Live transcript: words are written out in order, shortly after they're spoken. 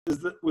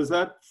Was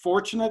that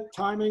fortunate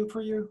timing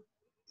for you?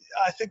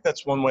 I think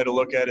that's one way to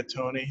look at it,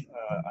 Tony.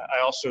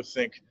 I also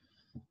think,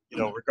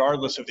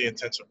 regardless of the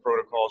intensive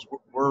protocols,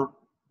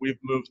 we've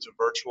moved to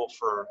virtual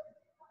for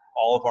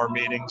all of our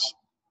meetings.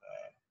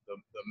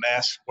 The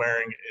mask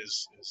wearing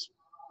is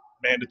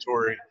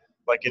mandatory,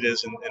 like it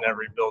is in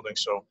every building.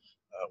 So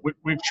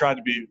we've tried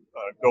to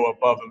go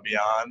above and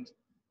beyond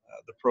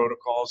the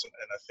protocols, and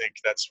I think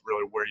that's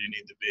really where you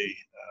need to be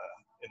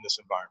in this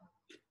environment.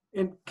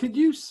 And could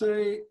you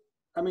say,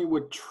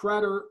 with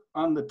Tretter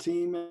on the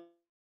team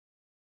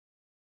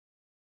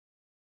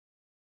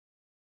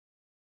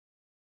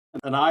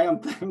an eye on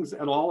things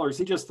at all, or is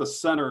he just the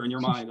center in your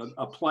mind,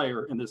 a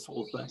player in this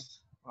whole thing?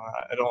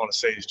 I don't want to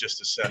say he's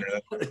just a center.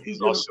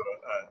 He's also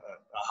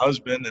a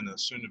husband and a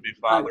soon-to-be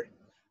father.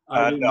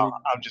 No,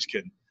 I'm just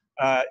kidding.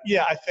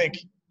 Yeah, I think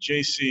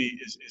JC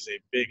is a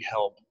big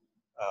help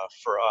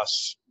for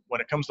us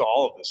when it comes to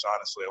all of this,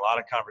 honestly. A lot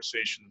of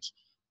conversations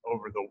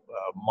over the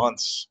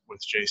months with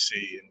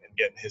JC and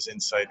getting his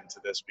insight into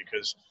this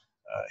because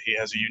he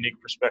has a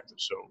unique perspective.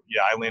 So,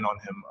 yeah, I lean on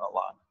him a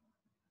lot.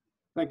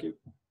 Thank you.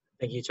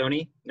 Thank you,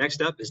 Tony. Next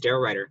up is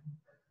Daryl Ryder.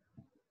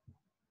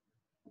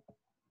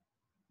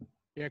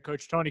 Yeah,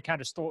 Coach, Tony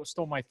kind of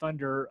stole my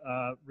thunder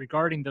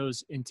regarding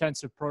those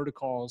intensive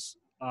protocols.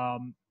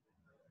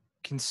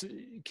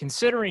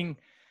 Considering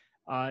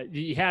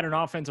you had an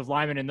offensive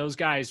lineman and those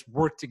guys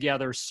worked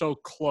together so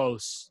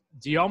close,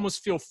 do you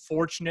almost feel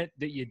fortunate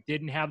that you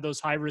didn't have those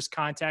high-risk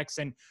contacts?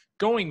 And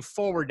going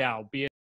forward now, be it